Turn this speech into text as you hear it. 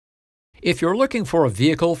If you're looking for a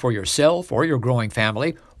vehicle for yourself or your growing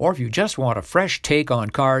family, or if you just want a fresh take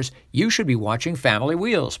on cars, you should be watching Family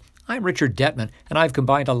Wheels. I'm Richard Detman, and I've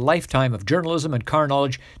combined a lifetime of journalism and car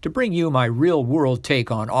knowledge to bring you my real-world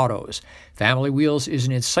take on autos. Family Wheels is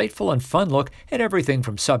an insightful and fun look at everything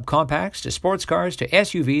from subcompacts to sports cars to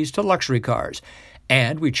SUVs to luxury cars.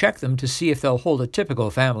 And we check them to see if they'll hold a typical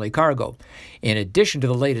family cargo. In addition to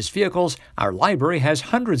the latest vehicles, our library has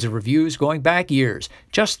hundreds of reviews going back years,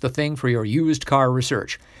 just the thing for your used car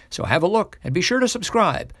research. So have a look and be sure to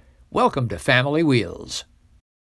subscribe. Welcome to Family Wheels.